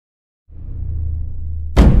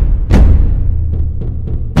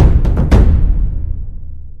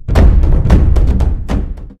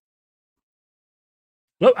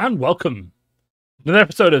Hello and welcome to another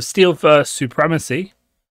episode of Steelfur Supremacy,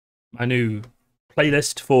 my new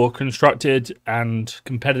playlist for constructed and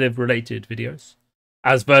competitive related videos,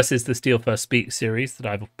 as versus the Steelfur Speak series that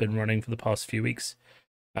I've been running for the past few weeks,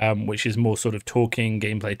 which is more sort of talking,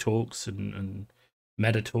 gameplay talks and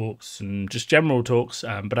meta talks and just general talks.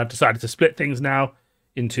 But I've decided to split things now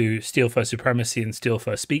into Steelfur Supremacy and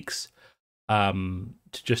Steelfur Speaks.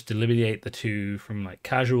 To just delineate the two from like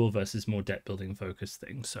casual versus more deck building focused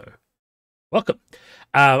things. So, welcome.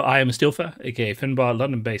 I am Steelfur, aka Finbar,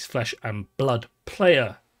 London-based flesh and blood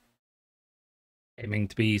player, aiming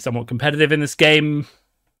to be somewhat competitive in this game.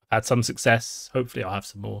 I've had some success. Hopefully, I'll have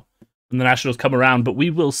some more when the nationals come around, but we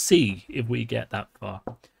will see if we get that far.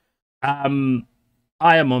 I am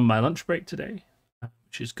on my lunch break today,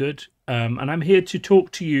 which is good, and I'm here to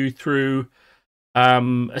talk to you through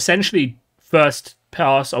essentially first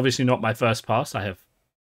pass, obviously not my first pass. I have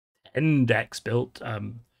 10 decks built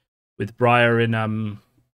with Briar in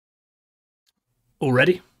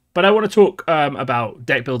already. But I want to talk about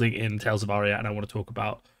deck building in Tales of Aria, and I want to talk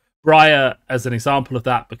about Briar as an example of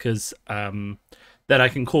that, because then I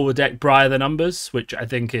can call the deck Briar the Numbers, which I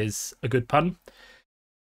think is a good pun.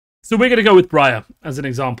 So we're going to go with Briar as an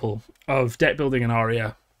example of deck building in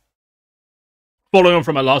Aria. Following on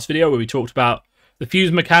from my last video where we talked about the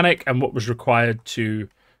fuse mechanic and what was required to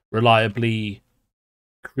reliably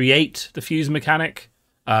create the fuse mechanic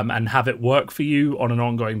and have it work for you on an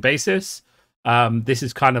ongoing basis. This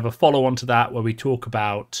is kind of a follow-on to that, where we talk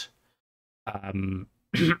about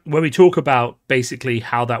basically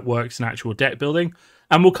how that works in actual deck building,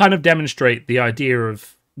 and we'll kind of demonstrate the idea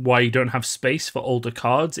of why you don't have space for older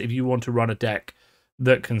cards if you want to run a deck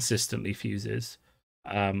that consistently fuses.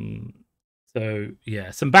 So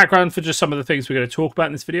yeah, some background for just some of the things we're going to talk about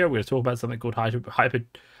in this video. We're going to talk about something called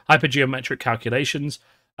hypergeometric calculations.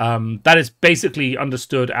 That is basically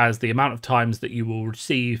understood as the amount of times that you will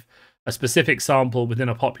receive a specific sample within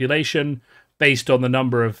a population based on the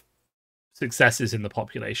number of successes in the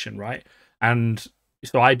population, right? And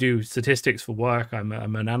so I do statistics for work. I'm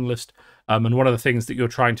an analyst, and one of the things that you're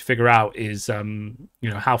trying to figure out is,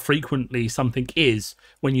 how frequently something is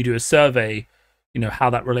when you do a survey. How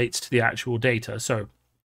that relates to the actual data. So,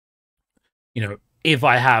 if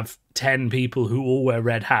I have 10 people who all wear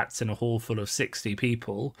red hats in a hall full of 60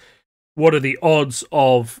 people, what are the odds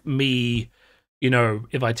of me,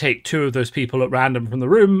 if I take 2 of those people at random from the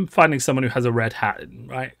room, finding someone who has a red hat,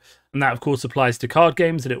 right? And that, of course, applies to card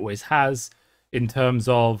games, and it always has, in terms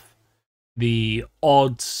of the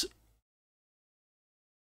odds,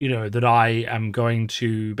 that I am going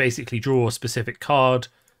to basically draw a specific card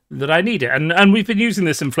that I need it. And we've been using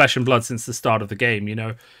this in Flesh and Blood since the start of the game.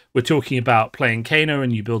 We're talking about playing Kano,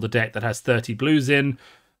 and you build a deck that has 30 blues in.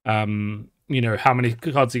 How many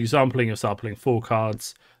cards are you sampling? You're sampling 4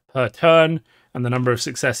 cards per turn, and the number of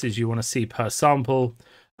successes you want to see per sample.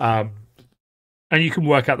 And you can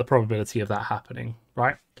work out the probability of that happening,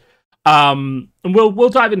 right? And we'll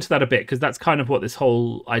dive into that a bit, because that's kind of what this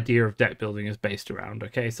whole idea of deck building is based around.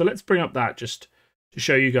 Okay, so let's bring up that just to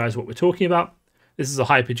show you guys what we're talking about. This is a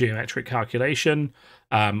hypergeometric calculation.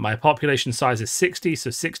 My population size is 60, so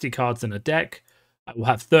 60 cards in a deck. I will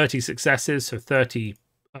have 30 successes, so 30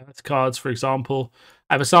 Earth cards, for example.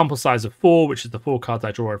 I have a sample size of 4, which is the 4 cards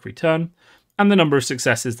I draw every turn, and the number of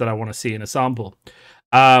successes that I want to see in a sample.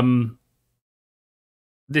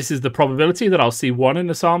 This is the probability that I'll see 1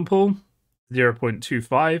 in a sample,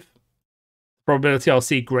 0.25. Probability I'll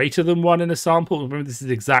see greater than 1 in a sample, remember this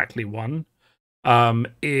is exactly 1,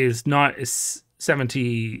 is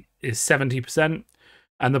 70%,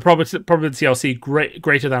 and the probability I'll see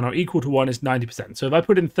greater than or equal to 1 is 90%. So if I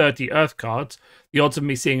put in 30 Earth cards, the odds of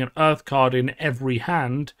me seeing an Earth card in every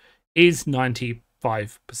hand is 95%,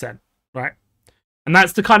 right? And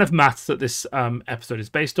that's the kind of maths that this episode is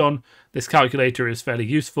based on. This calculator is fairly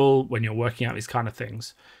useful when you're working out these kind of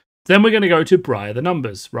things. Then we're going to go to Briar the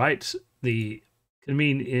Numbers, right? The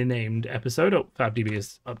conveniently named episode. Oh, FabDB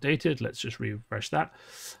is updated. Let's just refresh that.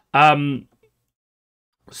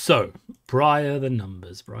 So, Briar the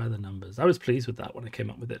Numbers. I was pleased with that when I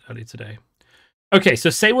came up with it earlier today. Okay,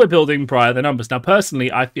 so say we're building Briar the Numbers. Now,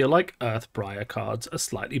 personally, I feel like Earth Briar cards are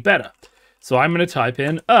slightly better. So I'm going to type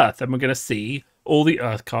in Earth, and we're going to see all the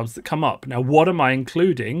Earth cards that come up. Now, what am I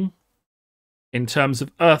including in terms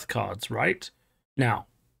of Earth cards, right? Now,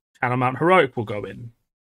 Channel Mount Heroic will go in.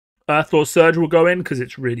 Earthlore Surge will go in because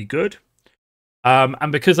it's really good.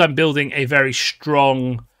 And because I'm building a very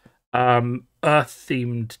strong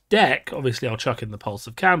Earth-themed deck, obviously I'll chuck in the Pulse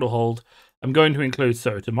of Candlehold. I'm going to include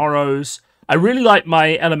So Tomorrow's. I really like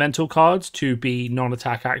my elemental cards to be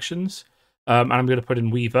non-attack actions. And I'm going to put in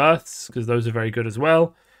Weave Earths, because those are very good as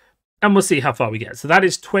well. And we'll see how far we get. So that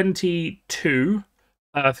is 22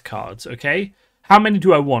 Earth cards, okay? How many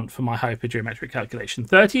do I want for my hypergeometric calculation?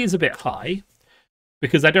 30 is a bit high,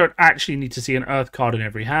 because I don't actually need to see an Earth card in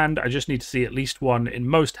every hand. I just need to see at least one in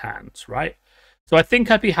most hands, right? So I think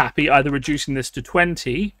I'd be happy either reducing this to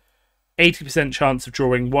 20, 80% chance of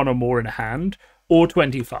drawing one or more in a hand, or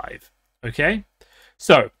 25, okay?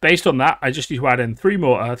 So, based on that, I just need to add in 3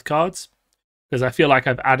 more Earth cards, because I feel like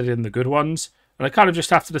I've added in the good ones, and I kind of just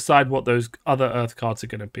have to decide what those other Earth cards are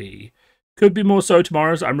going to be. Could be more So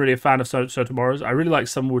Tomorrows. I'm really a fan of So Tomorrows. I really like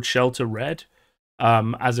Summerwood Shelter Red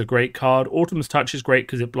as a great card. Autumn's Touch is great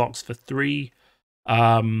because it blocks for 3.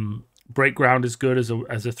 Break Ground is good as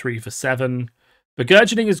a 3 for 7.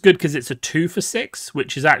 Begurgeoning is good because it's a 2 for 6,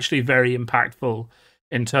 which is actually very impactful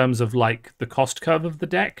in terms of like the cost curve of the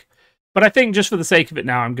deck. But I think just for the sake of it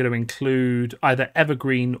now, I'm going to include either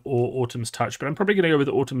Evergreen or Autumn's Touch. But I'm probably going to go with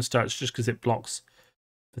Autumn's Touch just because it blocks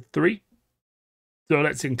for 3. So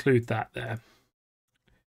let's include that there.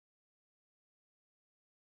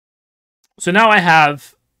 So now I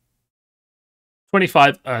have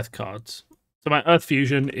 25 Earth cards. So my Earth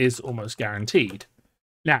Fusion is almost guaranteed.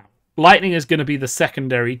 Now, Lightning is going to be the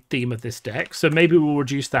secondary theme of this deck. So maybe we'll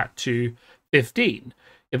reduce that to 15.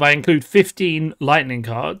 If I include 15 Lightning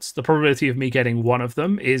cards, the probability of me getting one of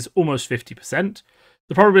them is almost 50%.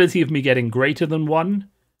 The probability of me getting greater than 1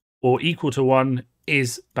 or equal to 1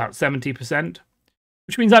 is about 70%,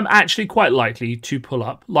 which means I'm actually quite likely to pull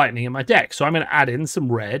up Lightning in my deck. So I'm going to add in some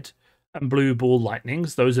red and blue ball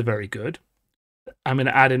Lightnings. Those are very good. I'm going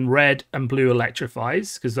to add in red and blue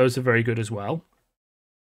Electrifies, because those are very good as well.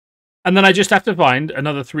 And then I just have to find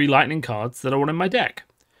another 3 Lightning cards that I want in my deck.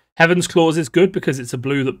 Heaven's Claws is good because it's a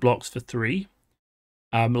blue that blocks for 3.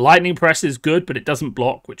 Lightning Press is good, but it doesn't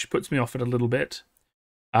block, which puts me off it a little bit.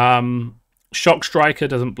 Shock Striker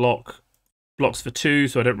doesn't block, blocks for 2,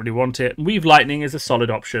 so I don't really want it. Weave Lightning is a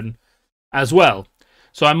solid option as well.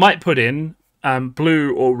 So I might put in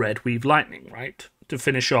blue or red Weave Lightning, right, to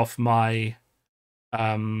finish off my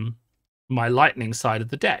my Lightning side of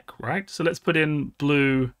the deck, right? So let's put in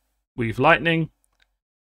blue Weave Lightning.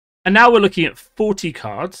 And now we're looking at 40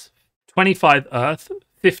 cards, 25 Earth,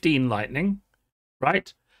 15 Lightning,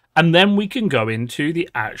 right? And then we can go into the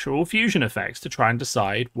actual fusion effects to try and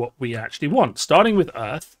decide what we actually want. Starting with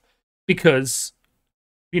Earth, because,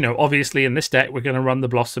 you know, obviously in this deck, we're going to run the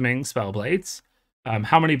Blossoming Spellblades.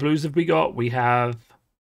 How many blues have we got? We have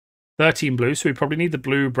 13 blues, so we probably need the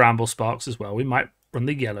blue Bramble Sparks as well. We might run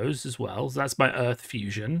the yellows as well. So that's my Earth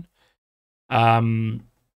Fusion. Entwine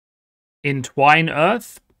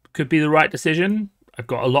Earth could be the right decision. I've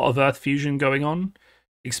got a lot of Earth Fusion going on.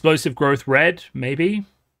 Explosive Growth Red, maybe.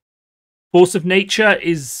 Force of Nature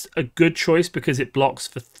is a good choice because it blocks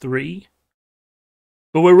for 3.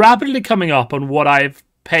 But we're rapidly coming up on what I've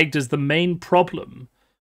pegged as the main problem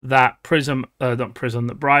that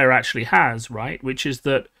that Briar actually has, right? Which is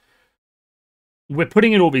that we're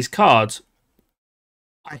putting in all these cards.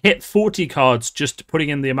 I hit 40 cards just putting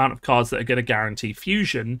in the amount of cards that are going to guarantee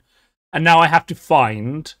fusion. And now I have to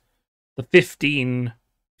find the 15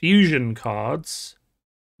 fusion cards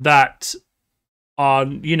that are,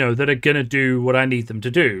 you know, that are going to do what I need them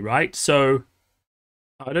to do, right? So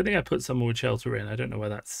I don't think I put Summerwood Shelter in. I don't know where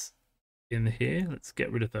that's in here. Let's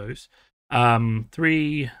get rid of those.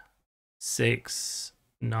 3, 6,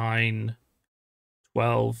 9,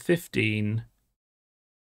 12, 15,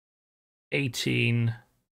 18,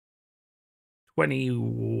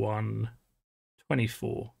 21,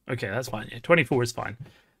 24. Okay, that's fine. Yeah, 24 is fine.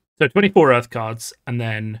 So 24 Earth cards, and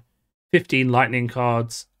then 15 Lightning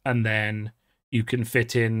cards, and then you can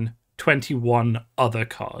fit in 21 other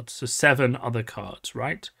cards. So 7 other cards,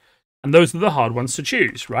 right? And those are the hard ones to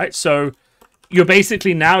choose, right? So you're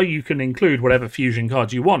basically, now you can include whatever fusion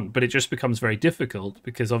cards you want, but it just becomes very difficult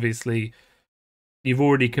because obviously you've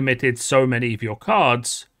already committed so many of your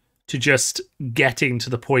cards to just getting to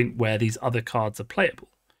the point where these other cards are playable.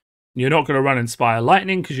 You're not going to run Inspire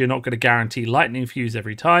Lightning because you're not going to guarantee Lightning Fuse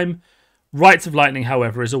every time. Rites of Lightning,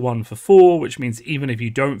 however, is a 1 for 4, which means even if you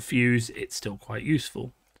don't fuse, it's still quite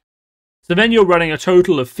useful. So then you're running a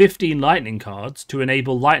total of 15 Lightning cards to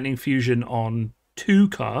enable Lightning Fusion on 2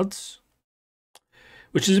 cards,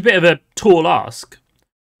 which is a bit of a tall ask.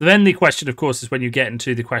 Then the question, of course, is when you get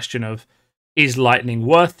into the question of, is Lightning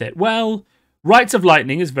worth it? Well, Rites of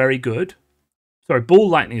Lightning is very good. Sorry, Ball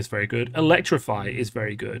Lightning is very good. Electrify is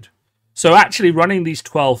very good. So actually running these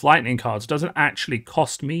 12 Lightning cards doesn't actually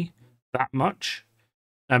cost me that much.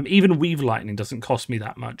 Even Weave Lightning doesn't cost me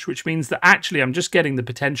that much, which means that actually I'm just getting the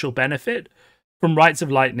potential benefit from Rites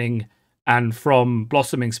of Lightning and from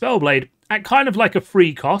Blossoming Spellblade at kind of like a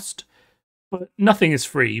free cost. But nothing is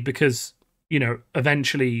free because, you know,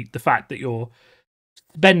 eventually the fact that you're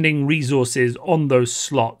spending resources on those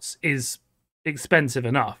slots is expensive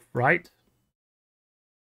enough, right?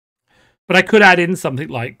 But I could add in something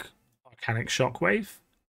like Volcanic Shockwave.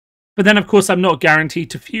 But then, of course, I'm not guaranteed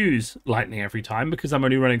to fuse Lightning every time because I'm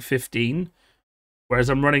only running 15, whereas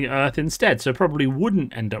I'm running Earth instead. So I probably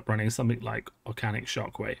wouldn't end up running something like Volcanic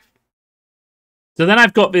Shockwave. So then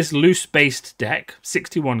I've got this loose-based deck,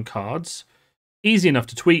 61 cards. Easy enough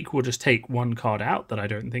to tweak. We'll just take one card out that I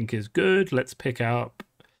don't think is good. Let's pick up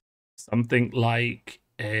something like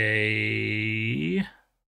a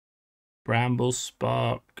Bramble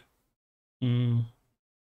Spark. How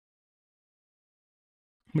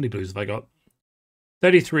many blues have I got?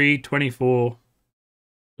 33, 24.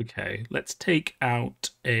 Okay, let's take out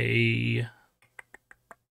a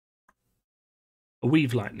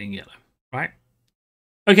Weave Lightning Yellow, right?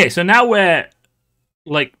 Okay, so now we're,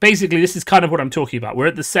 like, basically this is kind of what I'm talking about. We're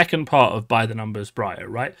at the second part of By the Numbers Briar,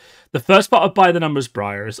 right? The first part of By the Numbers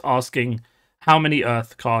Briar is asking how many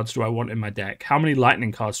Earth cards do I want in my deck? How many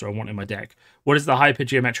Lightning cards do I want in my deck? What is the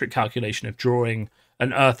hypergeometric calculation of drawing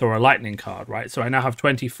an Earth or a Lightning card, right? So I now have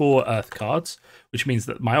 24 Earth cards, which means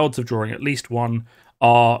that my odds of drawing at least one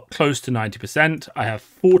are close to 90%. I have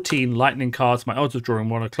 14 Lightning cards. My odds of drawing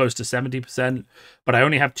one are close to 70%, but I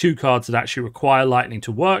only have 2 cards that actually require Lightning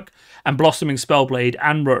to work, and Blossoming Spellblade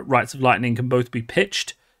and Rites of Lightning can both be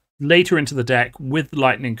pitched later into the deck with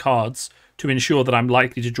Lightning cards to ensure that I'm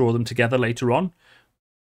likely to draw them together later on.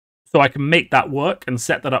 So I can make that work and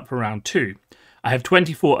set that up for round 2. I have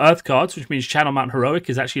 24 Earth cards, which means Channel Mount Heroic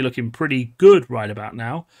is actually looking pretty good right about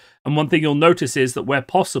now. And one thing you'll notice is that where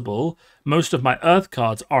possible, most of my Earth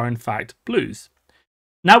cards are in fact blues.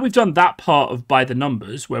 Now we've done that part of By the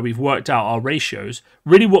Numbers, where we've worked out our ratios,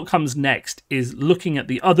 really what comes next is looking at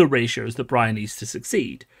the other ratios that Briar needs to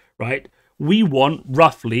succeed, right? We want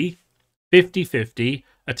roughly 50-50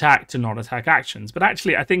 attack to non-attack actions. But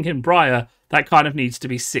actually, I think in Briar, that kind of needs to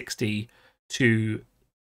be 60% to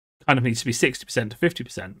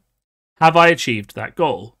 50%. Have I achieved that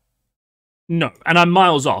goal? No, and I'm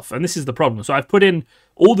miles off, and this is the problem. So I've put in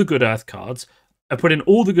all the good Earth cards, I put in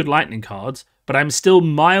all the good Lightning cards, but I'm still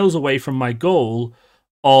miles away from my goal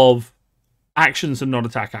of actions and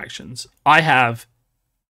non-attack actions. I have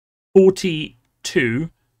 42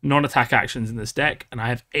 non-attack actions in this deck, and I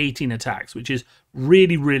have 18 attacks, which is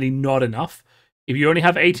really, really not enough. If you only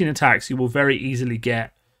have 18 attacks, you will very easily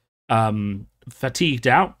get fatigued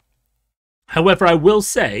out. However, I will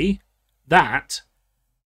say that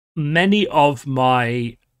many of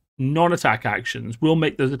my non-attack actions will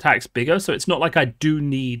make those attacks bigger, so it's not like I do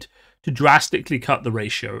need to drastically cut the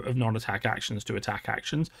ratio of non-attack actions to attack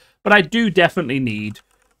actions, but I do definitely need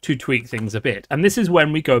to tweak things a bit. And this is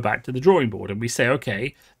when we go back to the drawing board and we say,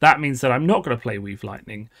 okay, that means that I'm not going to play Weave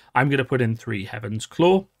Lightning. I'm going to put in 3 Heaven's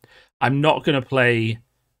Claw. I'm not going to play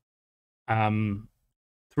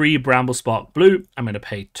 3 Bramble Spark Blue. I'm going to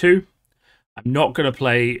pay 2. I'm not going to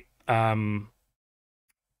play...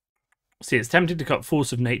 See, it's tempting to cut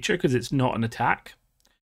Force of Nature because it's not an attack.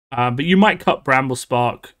 But you might cut Bramble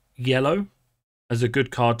Spark Yellow as a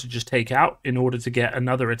good card to just take out in order to get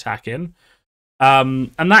another attack in.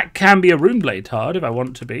 And that can be a Runeblade card if I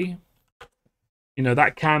want to be. You know,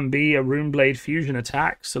 that can be a Runeblade fusion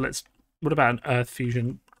attack. So let's... What about an Earth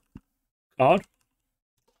fusion card?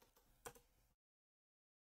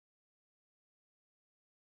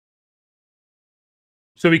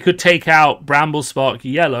 So we could take out Bramble Spark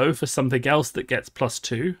Yellow for something else that gets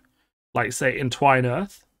 +2. Like, say, Entwine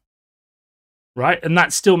Earth. Right? And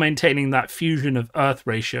that's still maintaining that fusion of Earth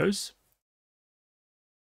ratios.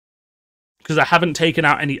 Because I haven't taken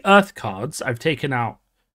out any Earth cards. I've taken out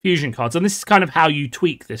fusion cards. And this is kind of how you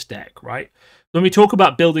tweak this deck, right? When we talk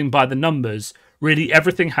about building by the numbers, really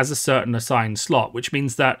everything has a certain assigned slot, which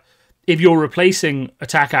means that if you're replacing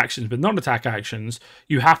attack actions with non-attack actions,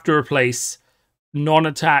 you have to replace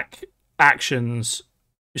non-attack actions...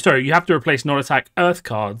 Sorry, you have to replace non-attack Earth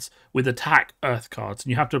cards with attack Earth cards. And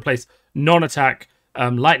you have to replace non-attack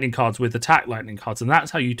Lightning cards with attack Lightning cards. And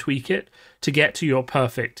that's how you tweak it to get to your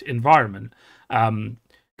perfect environment.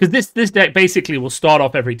 Because this deck basically will start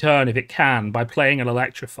off every turn, if it can, by playing an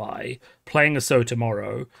Electrify, playing a So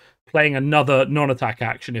Tomorrow, playing another non-attack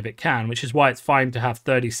action if it can, which is why it's fine to have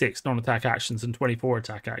 36 non-attack actions and 24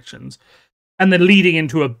 attack actions. And then leading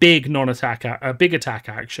into a big big attack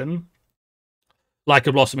action, like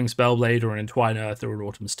a Blossoming Spellblade or an Entwine Earth or an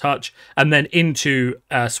Autumn's Touch, and then into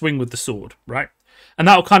Swing with the Sword, right? And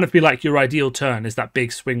that'll kind of be like your ideal turn, is that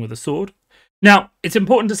big swing with a sword. Now, it's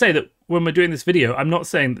important to say that when we're doing this video, I'm not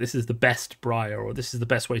saying that this is the best Briar or this is the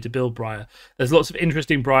best way to build Briar. There's lots of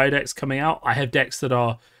interesting Briar decks coming out. I have decks that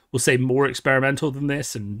are, we'll say, more experimental than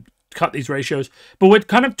this and cut these ratios. But we're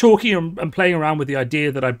kind of talking and playing around with the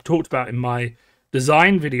idea that I talked about in my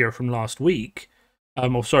design video from last week,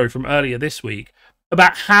 or sorry, from earlier this week,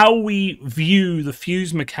 about how we view the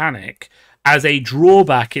fuse mechanic as a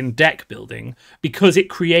drawback in deck building, because it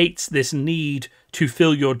creates this need to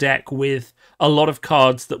fill your deck with a lot of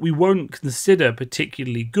cards that we won't consider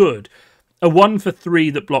particularly good. A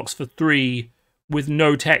 1-for-3 that blocks for 3 with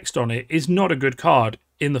no text on it is not a good card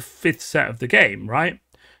in the 5th set of the game, right?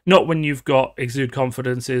 Not when you've got Exude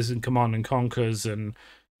Confidences and Command and Conquers, and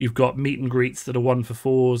you've got Meet and Greets that are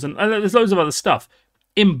 1-for-4s, and there's loads of other stuff.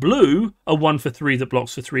 In blue, a 1-for-3 that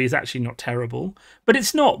blocks for 3 is actually not terrible, but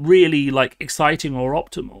it's not really like exciting or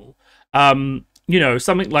optimal. You know,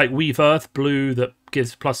 something like Weave Earth blue that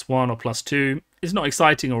gives +1 or +2 is not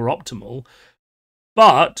exciting or optimal,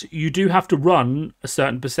 but you do have to run a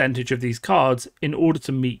certain percentage of these cards in order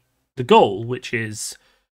to meet the goal, which is,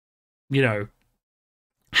 you know,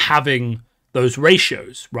 having those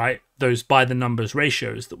ratios, right? Those by the numbers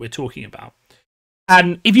ratios that we're talking about.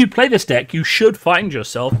 And if you play this deck, you should find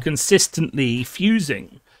yourself consistently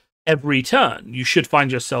fusing every turn. You should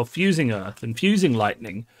find yourself fusing Earth and fusing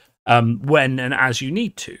Lightning when and as you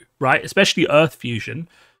need to, right? Especially Earth fusion.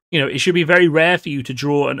 You know, it should be very rare for you to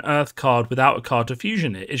draw an Earth card without a card to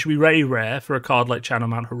fusion it. It should be very rare for a card like Channel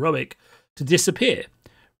Mount Heroic to disappear,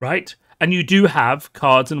 right? And you do have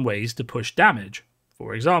cards and ways to push damage.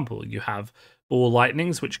 For example, you have Ball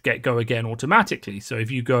Lightnings, which go again automatically. So if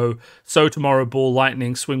you go tomorrow Ball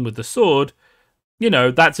Lightning, swing with the sword, you know,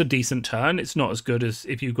 that's a decent turn. It's not as good as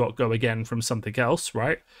if you got go again from something else,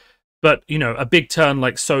 right? But, you know, a big turn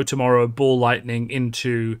like tomorrow Ball Lightning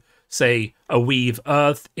into, say, a Weave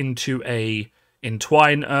Earth, into a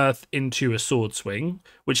Entwine Earth, into a Sword Swing,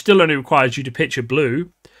 which still only requires you to pitch a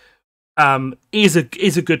blue, is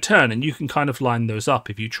a good turn, and you can kind of line those up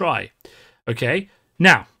if you try. Okay,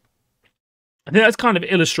 now, I think that's kind of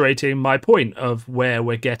illustrating my point of where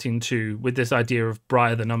we're getting to with this idea of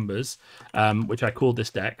Briar the Numbers, which I call this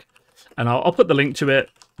deck. And I'll put the link to it,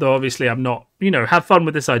 though obviously I'm not, you know, have fun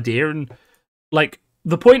with this idea. And, like,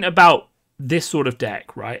 the point about this sort of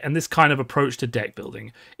deck, right, and this kind of approach to deck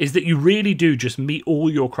building is that you really do just meet all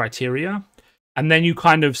your criteria, and then you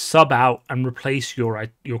kind of sub out and replace your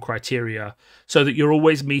criteria so that you're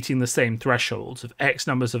always meeting the same thresholds of X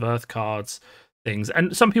numbers of Earth cards, things.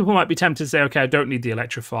 And some people might be tempted to say, okay, I don't need the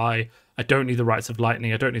Electrify, I don't need the Rites of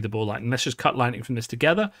Lightning, I don't need the Ball Lightning, let's just cut Lightning from this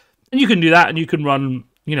together. And you can do that, and you can run,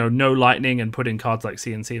 you know, no Lightning and put in cards like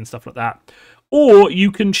CNC and stuff like that. Or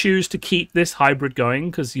you can choose to keep this hybrid going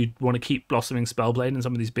because you want to keep Blossoming Spellblade and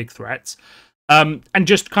some of these big threats, and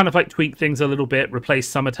just kind of like tweak things a little bit, replace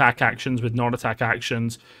some attack actions with non-attack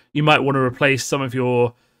actions. You might want to replace some of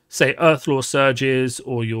your, say, Earthlore Surges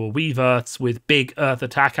or your Weave Earths with big Earth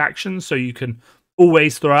attack actions, so you can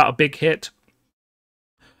always throw out a big hit.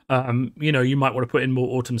 You know, you might want to put in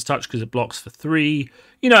more Autumn's Touch because it blocks for 3.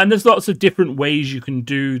 You know, and there's lots of different ways you can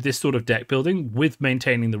do this sort of deck building with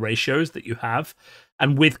maintaining the ratios that you have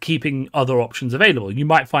and with keeping other options available. You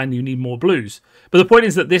might find you need more blues. But the point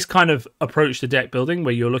is that this kind of approach to deck building,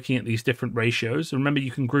 where you're looking at these different ratios, remember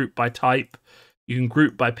you can group by type, you can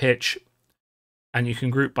group by pitch, and you can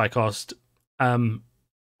group by cost. And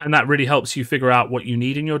that really helps you figure out what you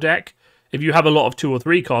need in your deck. If you have a lot of 2 or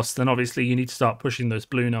 3 costs, then obviously you need to start pushing those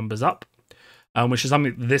blue numbers up, which is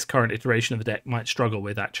something that this current iteration of the deck might struggle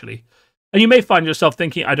with, actually. And you may find yourself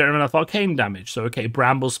thinking, I don't have enough arcane damage, so okay,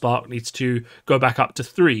 Bramble Spark needs to go back up to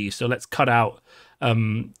 3, so let's cut out,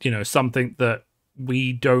 you know, something that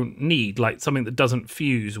we don't need, like something that doesn't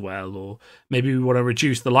fuse well, or maybe we want to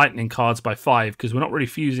reduce the Lightning cards by 5 because we're not really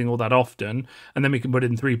fusing all that often, and then we can put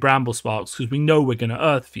in 3 Bramble Sparks because we know we're going to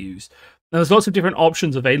Earth fuse. Now, there's lots of different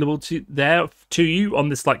options available to you on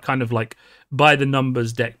this like kind of like by the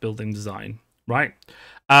numbers deck building design, right?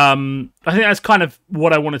 I think that's kind of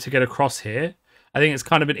what I wanted to get across here. I think it's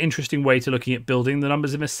kind of an interesting way to looking at building the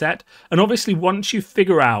numbers in a set. And obviously, once you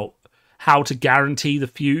figure out how to guarantee the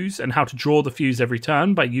fuse and how to draw the fuse every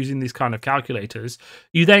turn by using these kind of calculators,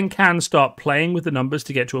 you then can start playing with the numbers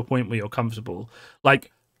to get to a point where you're comfortable. Like,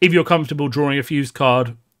 if you're comfortable drawing a fuse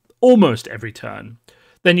card almost every turn,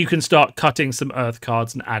 then you can start cutting some Earth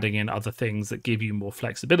cards and adding in other things that give you more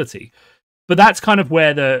flexibility. But that's kind of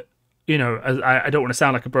where the, you know, I don't want to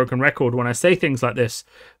sound like a broken record when I say things like this,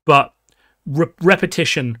 but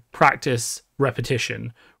repetition, practice,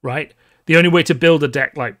 repetition, right? The only way to build a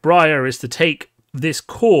deck like Briar is to take this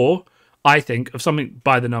core, I think, of something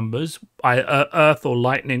by the numbers, Earth or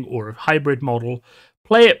Lightning or a hybrid model,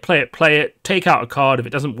 play it, play it, play it, take out a card. If it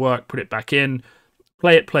doesn't work, put it back in,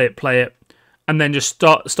 play it, play it, play it, and then just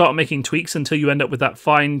start making tweaks until you end up with that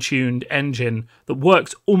fine-tuned engine that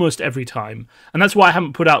works almost every time. And that's why I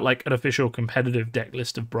haven't put out like an official competitive deck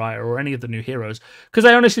list of Briar or any of the new heroes, because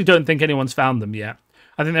I honestly don't think anyone's found them yet.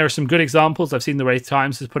 I think there are some good examples. I've seen the Wraith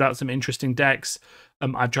Times has put out some interesting decks.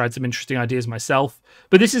 I've tried some interesting ideas myself.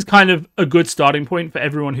 But this is kind of a good starting point for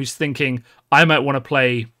everyone who's thinking, I might want to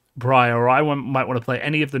play Briar, or I might want to play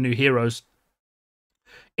any of the new heroes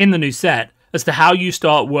in the new set, as to how you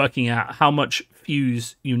start working out how much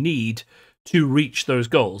fuse you need to reach those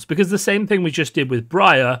goals. Because the same thing we just did with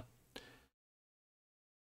Briar,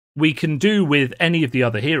 we can do with any of the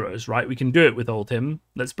other heroes, right? We can do it with Oldhim.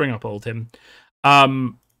 Let's bring up Oldhim.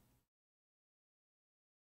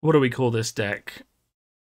 What do we call this deck?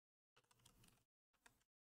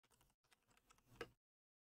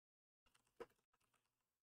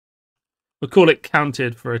 We'll call it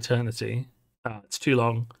Counted for Eternity. It's too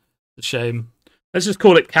long. It's a shame. Let's just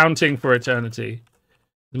call it Counting for Eternity.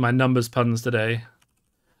 My numbers puns today.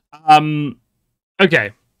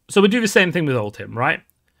 Okay, so we do the same thing with Oldhim, right?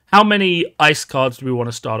 How many ice cards do we want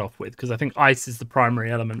to start off with? Because I think ice is the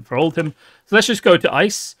primary element for Oldhim. So let's just go to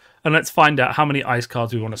ice, and let's find out how many ice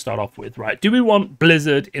cards we want to start off with, right? Do we want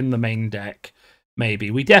Blizzard in the main deck? Maybe.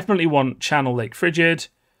 We definitely want Channel Lake Frigid.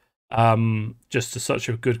 Just such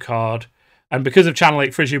a good card. And because of Channel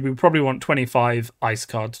Lake Frigid, we probably want 25 ice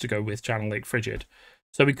cards to go with Channel Lake Frigid.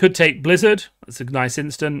 So we could take Blizzard. That's a nice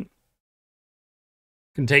instant.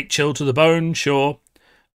 Can take Chill to the Bone, sure.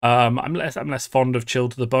 I'm less fond of Chill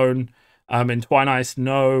to the Bone. Entwine Ice,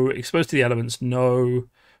 no. Exposed to the Elements, no.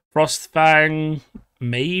 Frostfang,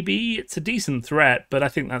 maybe. It's a decent threat, but I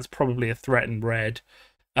think that's probably a threat in red.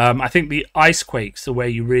 I think the Ice Quakes are where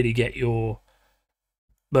you really get your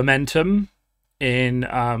momentum in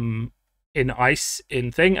ice in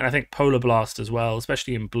thing, and I think Polar Blast as well,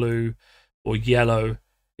 especially in blue or yellow,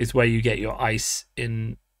 is where you get your ice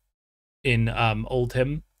in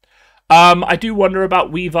Oldhim. I do wonder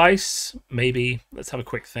about Weave Ice, maybe. Let's have a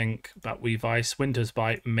quick think about Weave Ice. Winter's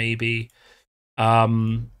Bite, maybe.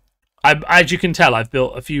 As you can tell, I've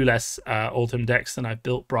built a few less Oldhim decks than I've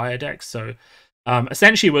built Briar decks, so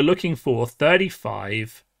essentially we're looking for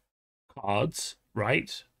 35 cards,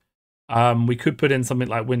 right? We could put in something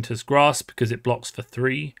like Winter's Grasp because it blocks for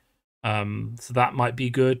 3. So that might be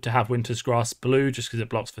good to have Winter's Grasp blue just because it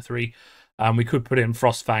blocks for 3. We could put in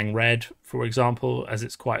Frostfang red, for example, as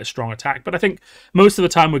it's quite a strong attack. But I think most of the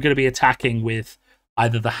time we're going to be attacking with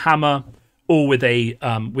either the hammer or with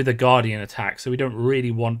a guardian attack. So we don't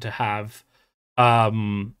really want to have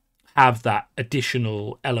that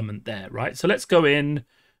additional element there, right? So let's go in.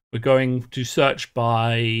 We're going to search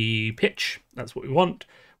by pitch. That's what we want.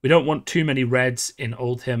 We don't want too many reds in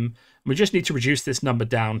Oldhim. We just need to reduce this number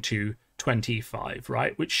down to 25,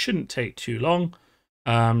 right? Which shouldn't take too long.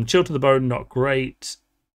 Chill to the Bone, not great.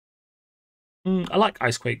 I like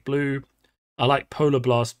Icequake blue. I like Polar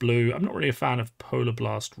Blast blue. I'm not really a fan of Polar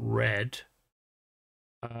Blast red.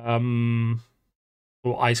 Or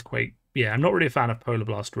Icequake. Yeah, I'm not really a fan of Polar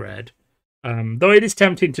Blast red. Though it is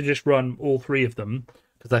tempting to just run all 3 of them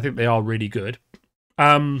because I think they are really good.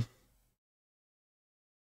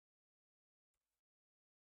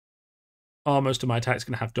 Most of my attacks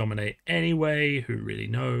going to have Dominate anyway. Who really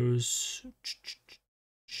knows?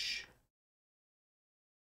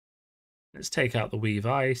 Let's take out the Weave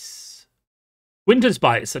Ice. Winter's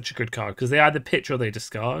Bite is such a good card because they either pitch or they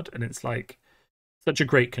discard, and it's like such a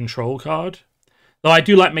great control card. Though I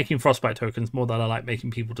do like making Frostbite tokens more than I like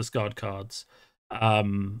making people discard cards. I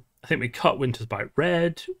think we cut Winter's Bite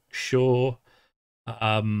red, sure.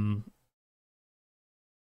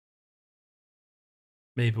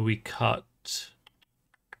 Maybe we cut...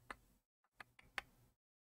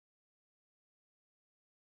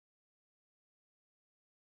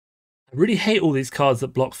 I really hate all these cards that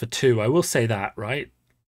block for 2. I will say that, right?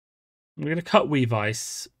 I'm going to cut Weave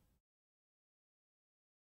Ice.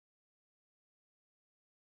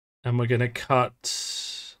 And we're going to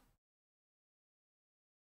cut...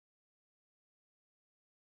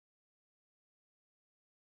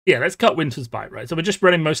 Yeah, let's cut Winter's Bite, right? So we're just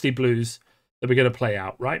running mostly blues that we're going to play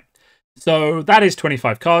out, right? So that is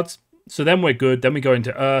 25 cards. So then we're good. Then we go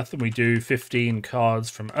into Earth and we do 15 cards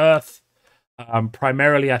from Earth.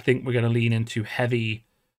 Primarily, I think we're going to lean into heavy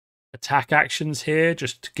attack actions here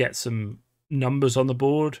just to get some numbers on the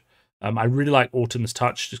board. I really like Autumn's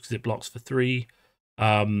Touch just because it blocks for 3.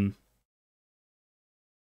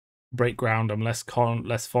 Break Ground, I'm less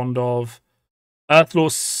fond of.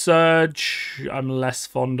 Earthlore Surge, I'm less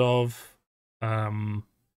fond of.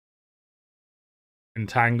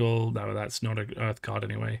 Entangle. No, that's not an Earth card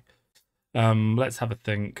anyway. Let's have a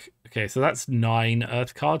think. Okay, so that's 9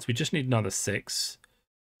 Earth cards. We just need another 6.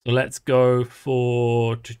 So let's go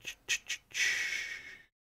for...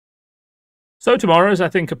 So Tomorrows, I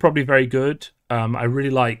think, are probably very good. I really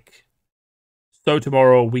like So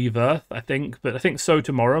Tomorrow or Weave Earth, I think. But I think So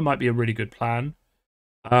Tomorrow might be a really good plan.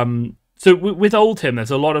 So with Oldhim, there's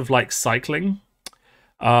a lot of, like, cycling.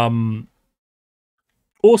 Or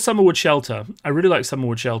Summerwood Shelter. I really like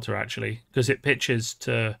Summerwood Shelter, actually, because it pitches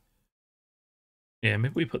to... Yeah,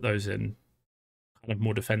 maybe we put those in kind of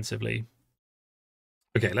more defensively.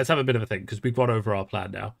 Okay, let's have a bit of a think, because we've got over our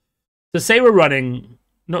plan now. So say we're running,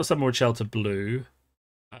 not Summerwood Shelter blue,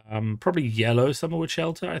 probably yellow Summerwood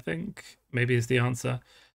Shelter, I think, maybe is the answer.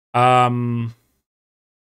 Anyway,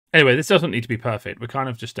 this doesn't need to be perfect. We're kind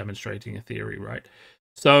of just demonstrating a theory, right?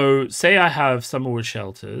 So say I have Summerwood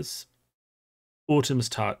Shelters, Autumn's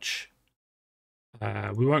Touch.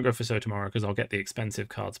 We won't go for So Tomorrow because I'll get the expensive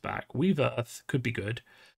cards back. Weave Earth could be good.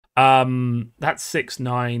 That's 6,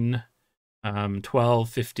 9, 12,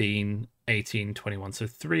 15, 18, 21. So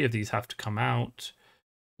 3 of these have to come out.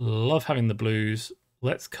 Love having the blues.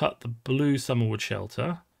 Let's cut the blue Summerwood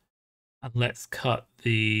Shelter. And let's cut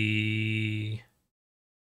the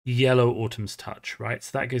yellow Autumn's Touch, right?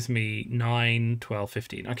 So that gives me 9, 12,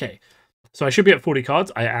 15. Okay. So I should be at 40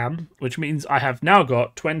 cards. I am, which means I have now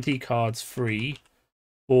got 20 cards free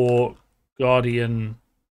for Guardian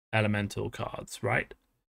Elemental cards, right?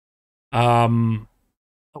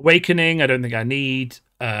 Awakening, I don't think I need.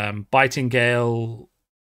 Biting Gale,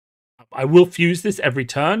 I will fuse this every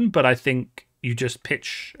turn, but I think you just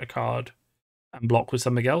pitch a card and block with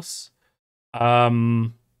something else.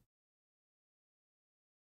 So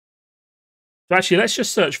actually, let's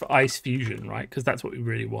just search for Ice Fusion, right? Because that's what we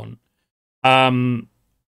really want. So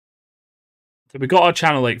we got our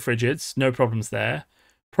Channel Lake Frigids, no problems there.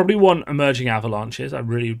 Probably want Emerging Avalanches. I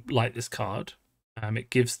really like this card. It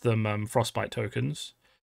gives them Frostbite tokens.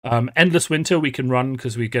 Endless Winter we can run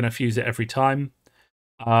because we're going to fuse it every time.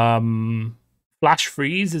 Flash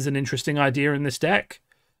Freeze is an interesting idea in this deck,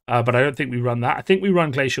 but I don't think we run that. I think we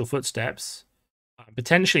run Glacial Footsteps,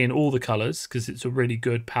 potentially in all the colors because it's a really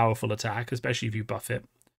good, powerful attack, especially if you buff it.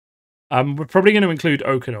 We're probably going to include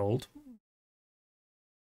Oak and Old.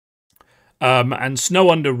 And Snow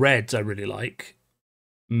Under Reds I really like.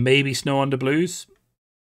 Maybe Snow Under Blues.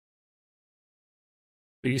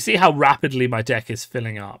 But you see how rapidly my deck is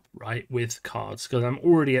filling up, right, with cards, because I'm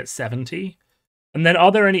already at 70. And then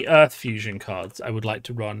are there any Earth Fusion cards I would like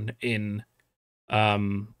to run in?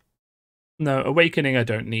 No, Awakening I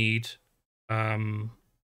don't need. Entwine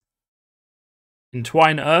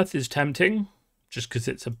Earth is tempting, just because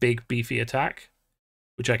it's a big, beefy attack,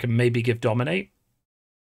 which I can maybe give Dominate.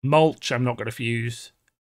 Mulch I'm not going to fuse.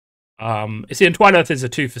 You see, Entwine Earth is a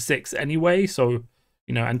 2 for 6 anyway, so,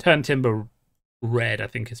 you know, and Turn Timber Red I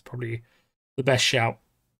think is probably the best shout.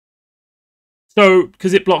 So,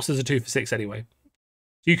 because it blocks as a 2 for 6 anyway.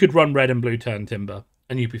 So you could run red and blue Turn Timber,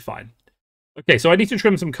 and you'd be fine. Okay, so I need to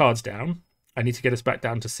trim some cards down. I need to get us back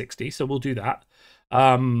down to 60, so we'll do that.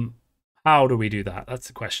 How do we do that? That's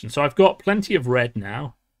the question. So I've got plenty of red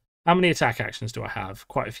now. How many attack actions do I have?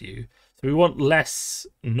 Quite a few. So we want less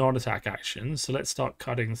non-attack actions. So let's start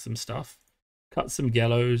cutting some stuff. Cut some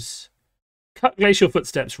yellows. Cut Glacial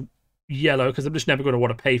Footsteps yellow, because I'm just never going to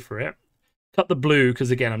want to pay for it. Cut the blue,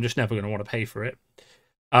 because again, I'm just never going to want to pay for it.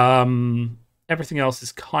 Everything else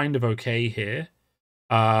is kind of okay here.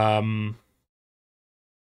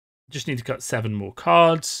 Just need to cut 7 more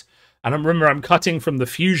cards. And remember, I'm cutting from the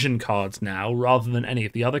fusion cards now, rather than any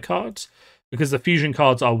of the other cards, because the fusion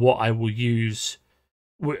cards are what I will use.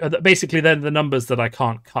 Basically, they're the numbers that I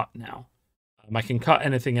can't cut now. I can cut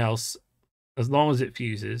anything else as long as it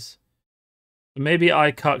fuses. Maybe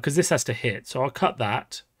I cut, because this has to hit, so I'll cut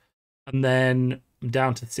that. And then I'm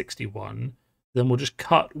down to 61. Then we'll just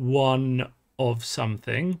cut 1 of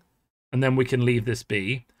something. And then we can leave this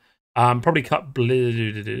be. Probably cut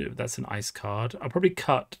blue. That's an ice card. I'll probably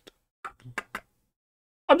cut...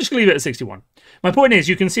 I'm just going to leave it at 61. My point is,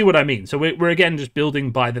 you can see what I mean. So we're again just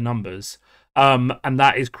building by the numbers. And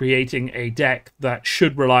that is creating a deck that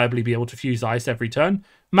should reliably be able to fuse ice every turn,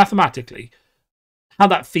 mathematically. How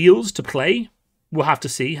that feels to play, we'll have to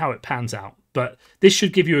see how it pans out. But this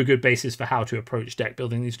should give you a good basis for how to approach deck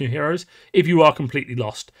building these new heroes if you are completely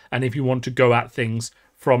lost and if you want to go at things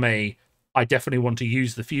from a, I definitely want to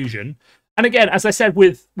use the fusion. And again, as I said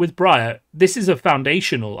with Briar, this is a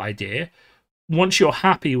foundational idea. Once you're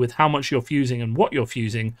happy with how much you're fusing and what you're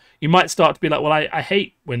fusing, you might start to be like, well, I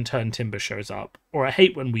hate when Turn Timber shows up, or I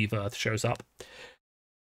hate when Weave Earth shows up.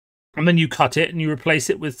 and then you cut it and you replace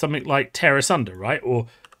it with something like Tear Asunder, right? Or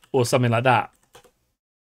something like that.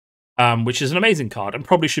 Which is an amazing card and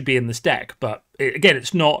probably should be in this deck. But again,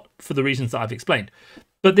 it's not for the reasons that I've explained.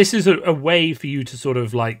 But this is a way for you to sort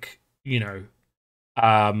of like, you know,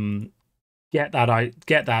 get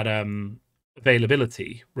that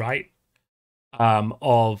availability, right?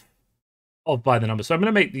 Of by the number. So I'm going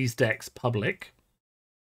to make these decks public.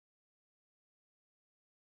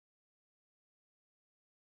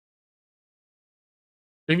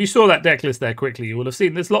 If you saw that deck list there quickly, you will have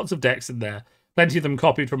seen there's lots of decks in there. Plenty of them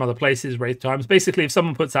copied from other places, Wraith Times. Basically, if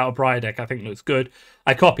someone puts out a Briar deck I think looks good,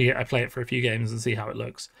 I copy it, I play it for a few games and see how it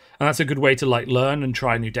looks. And that's a good way to like learn and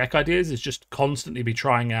try new deck ideas, is just constantly be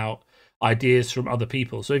trying out ideas from other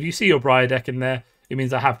people. So if you see your Briar deck in there, it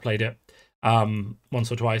means I have played it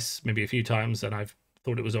once or twice, maybe a few times, and I've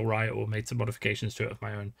thought it was all right or made some modifications to it of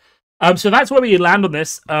my own. So that's where we land on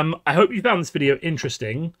this. I hope you found this video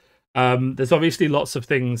interesting. There's obviously lots of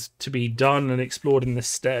things to be done and explored in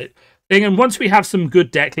this thing, and once we have some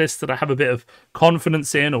good deck lists that I have a bit of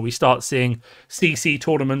confidence in, or we start seeing CC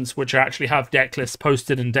tournaments which actually have deck lists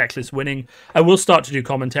posted and deck lists winning, I will start to do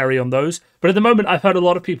commentary on those. But at the moment, I've heard a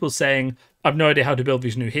lot of people saying, I've no idea how to build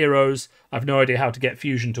these new heroes, I've no idea how to get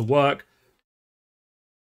Fusion to work.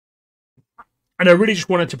 And I really just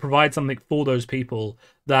wanted to provide something for those people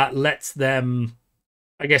that lets them,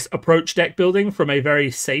 I guess, approach deck building from a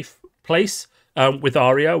very safe place with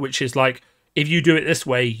Aria, which is like, if you do it this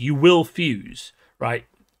way, you will fuse, right?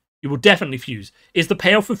 You will definitely fuse. Is the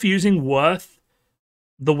payoff for fusing worth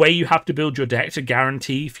the way you have to build your deck to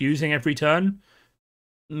guarantee fusing every turn?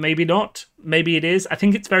 Maybe not. Maybe it is. I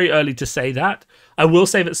think it's very early to say that. I will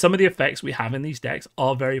say that some of the effects we have in these decks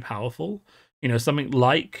are very powerful. You know, something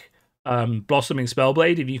like Blossoming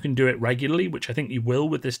Spellblade, if you can do it regularly, which I think you will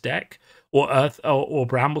with this deck, or Earth or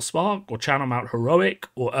Bramble Spark, or Channel Mount Heroic,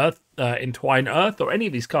 or Earth Entwine Earth, or any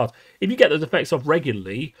of these cards. If you get those effects off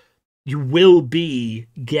regularly, you will be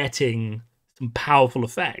getting some powerful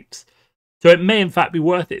effects. So it may in fact be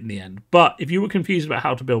worth it in the end. But if you were confused about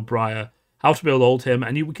how to build Briar, how to build Oldhim,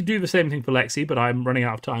 and you could do the same thing for Lexi, but I'm running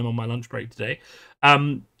out of time on my lunch break today.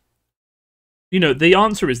 You know, the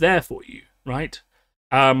answer is there for you, right?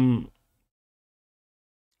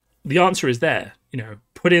 The answer is there. You know,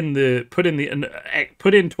 put in 20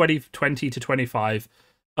 to 25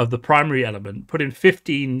 of the primary element, put in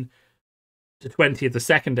 15 to 20 of the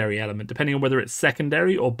secondary element, depending on whether it's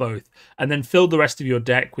secondary or both, and then fill the rest of your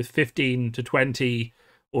deck with 15 to 20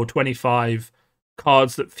 or 25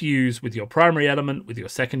 cards that fuse with your primary element, with your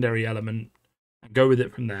secondary element, and go with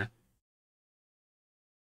it from there.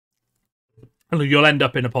 And you'll end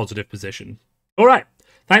up in a positive position. All right.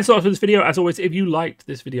 Thanks a lot for this video. As always, if you liked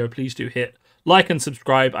this video, please do hit like and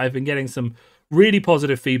subscribe. I've been getting some really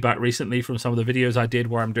positive feedback recently from some of the videos I did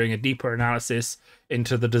where I'm doing a deeper analysis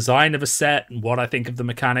into the design of a set and what I think of the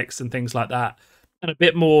mechanics and things like that. And a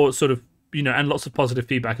bit more sort of, you know, and lots of positive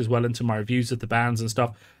feedback as well into my reviews of the bands and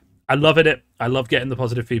stuff. I love it. I love getting the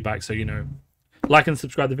positive feedback. So, you know, like and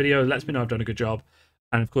subscribe the video. It lets me know I've done a good job.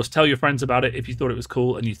 And of course, tell your friends about it if you thought it was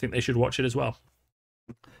cool and you think they should watch it as well.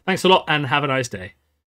 Thanks a lot and have a nice day.